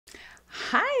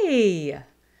Hi!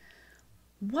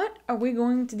 What are we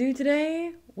going to do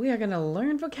today? We are going to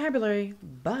learn vocabulary,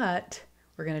 but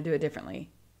we're going to do it differently.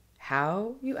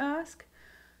 How, you ask?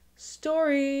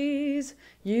 Stories!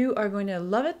 You are going to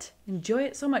love it, enjoy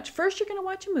it so much. First, you're going to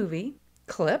watch a movie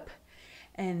clip,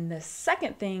 and the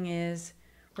second thing is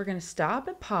we're going to stop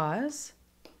and pause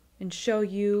and show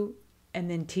you and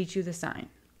then teach you the sign.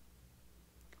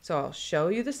 So I'll show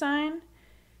you the sign,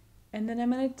 and then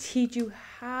I'm going to teach you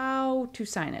how to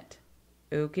sign it.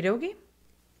 Okie dokie?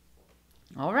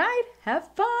 All right, have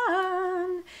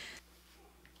fun!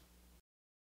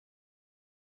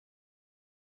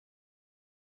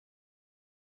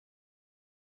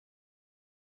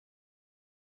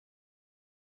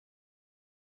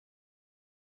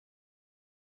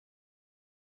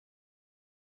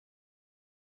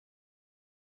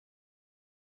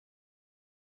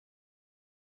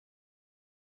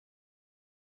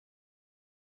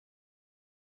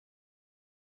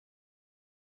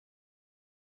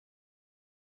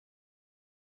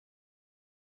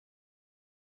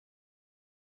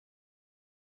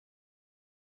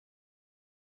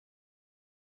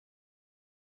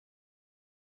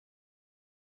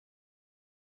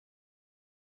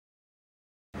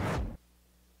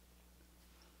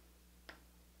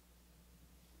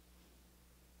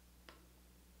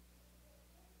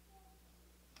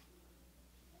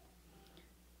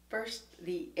 First,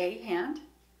 the A hand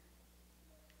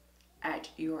at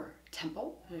your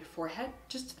temple, your forehead,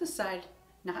 just to the side,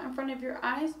 not in front of your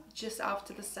eyes, just off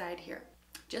to the side here.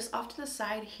 Just off to the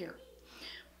side here.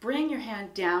 Bring your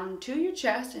hand down to your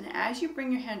chest, and as you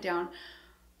bring your hand down,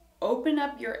 open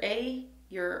up your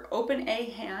open A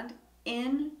hand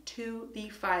into the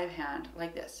 5 hand,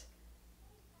 like this.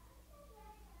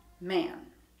 Man.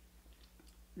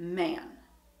 Man.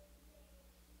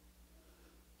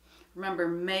 Remember,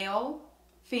 male,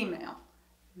 female,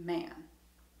 man.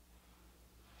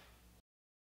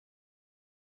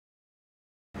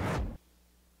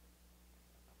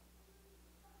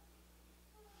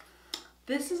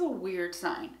 This is a weird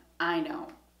sign, I know.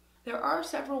 There are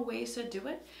several ways to do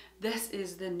it. This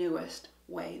is the newest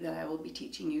way that I will be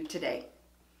teaching you today.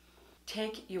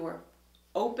 Take your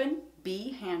open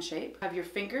B hand shape, have your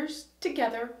fingers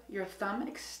together, your thumb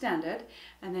extended,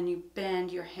 and then you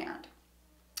bend your hand.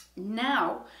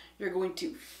 Now you're going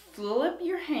to flip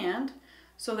your hand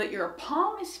so that your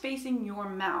palm is facing your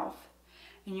mouth,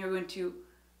 and you're going to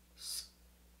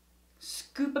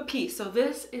scoop a piece. So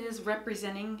this is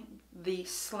representing the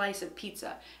slice of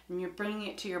pizza, and you're bringing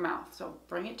it to your mouth. So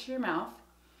bring it to your mouth.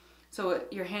 So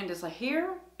your hand is like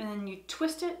here, and then you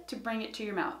twist it to bring it to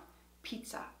your mouth.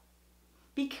 Pizza.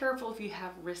 Be careful if you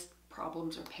have wrist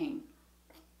problems or pain.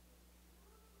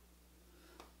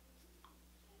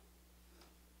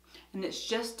 And it's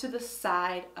just to the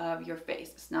side of your face.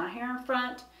 It's not here in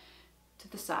front,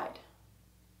 to the side.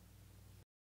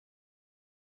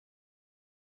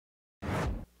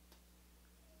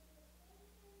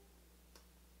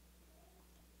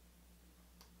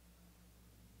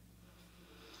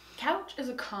 Couch is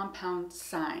a compound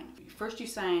sign. First you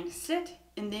sign sit,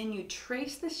 and then you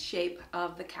trace the shape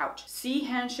of the couch. C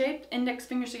hand shaped, index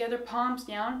fingers together, palms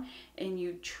down, and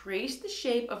you trace the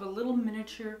shape of a little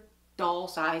miniature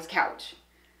doll-sized couch.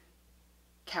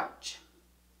 Couch.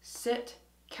 Sit,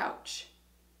 couch.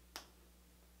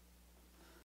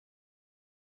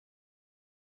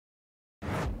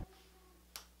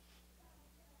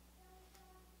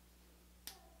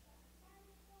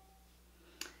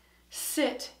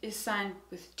 Sit is signed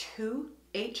with 2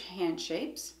 H hand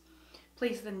shapes.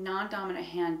 Place the non-dominant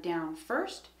hand down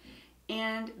first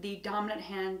and the dominant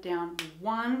hand down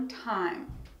one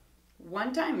time.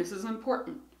 One time, this is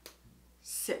important.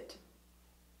 Sit.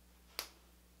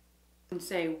 And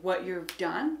say what you've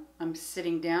done. I'm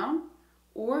sitting down.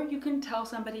 Or you can tell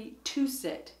somebody to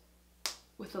sit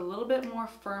with a little bit more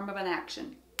firm of an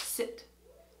action. Sit.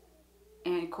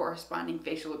 And corresponding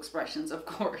facial expressions, of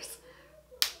course.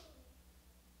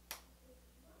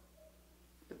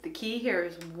 But the key here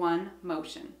is one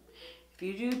motion. If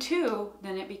you do 2,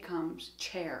 then it becomes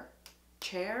chair.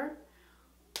 Chair,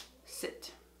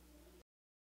 sit.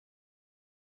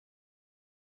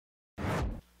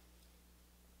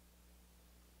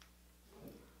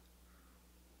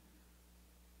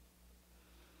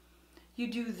 You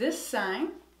do this sign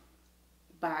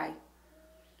by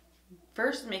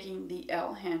first making the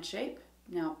L hand shape.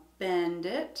 Now bend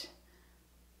it.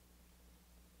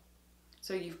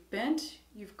 So you've bent,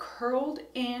 you've curled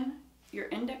in your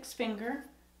index finger,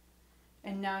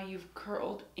 and now you've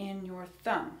curled in your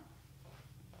thumb.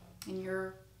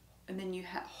 And then you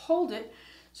hold it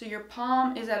So your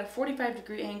palm is at a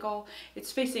 45-degree angle.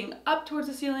 It's facing up towards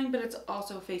the ceiling, but it's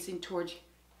also facing towards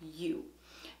you.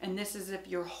 And this is if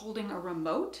you're holding a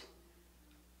remote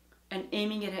and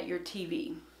aiming it at your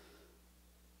TV.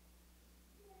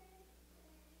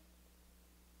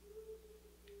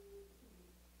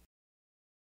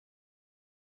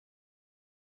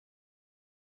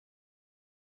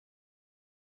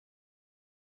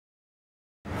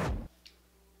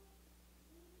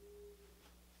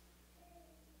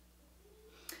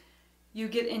 You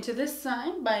get into this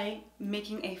sign by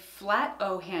making a flat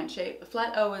O hand shape. A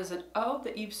flat O is an O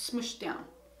that you've smushed down.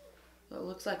 So it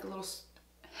looks like a little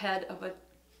head of a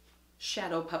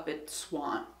shadow puppet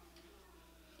swan.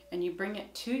 And you bring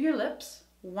it to your lips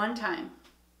one time.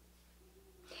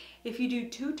 If you do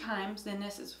 2 times, then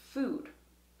this is food.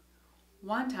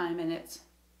 1 time and it's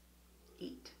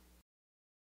eat.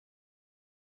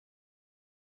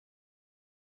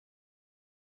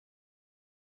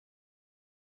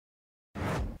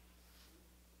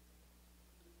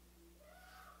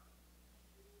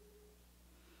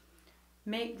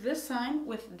 Make this sign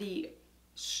with the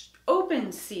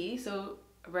open C, so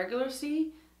a regular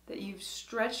C that you've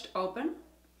stretched open.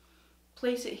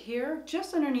 Place it here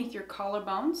just underneath your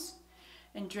collarbones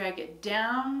and drag it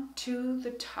down to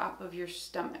the top of your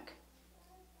stomach.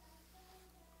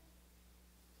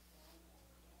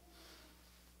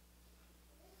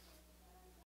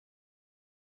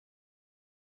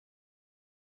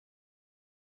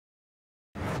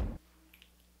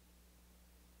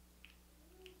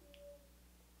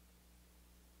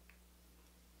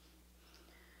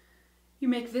 You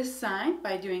make this sign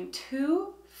by doing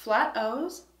 2 flat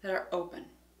O's that are open.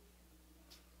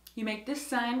 You make this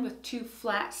sign with 2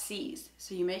 flat C's.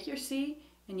 So you make your C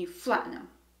and you flatten them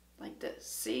like this.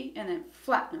 C and then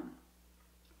flatten them.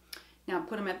 Now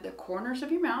put them at the corners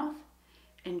of your mouth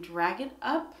and drag it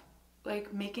up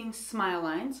like making smile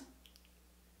lines.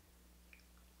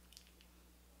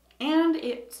 And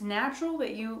it's natural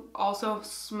that you also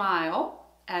smile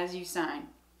as you sign.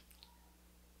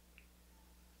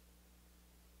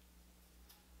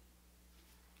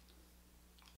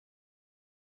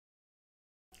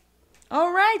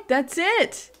 All right, that's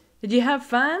it. Did you have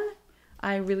fun?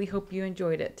 I really hope you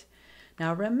enjoyed it.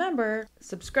 Now remember,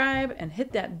 subscribe and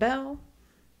hit that bell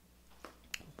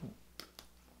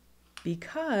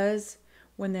because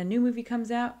when the new movie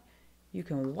comes out, you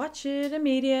can watch it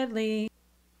immediately.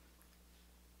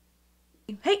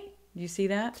 Hey, you see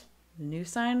that? The new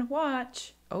sign,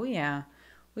 watch. Oh yeah,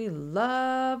 we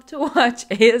love to watch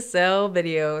ASL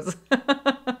videos.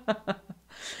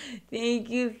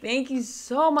 Thank you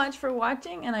so much for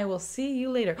watching, and I will see you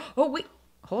later. Oh wait,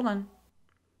 hold on.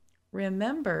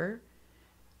 Remember,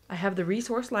 I have the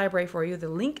resource library for you. The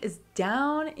link is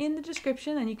down in the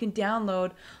description, and you can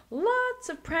download lots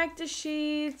of practice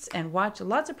sheets and watch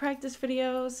lots of practice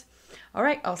videos. All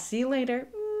right, I'll see you later.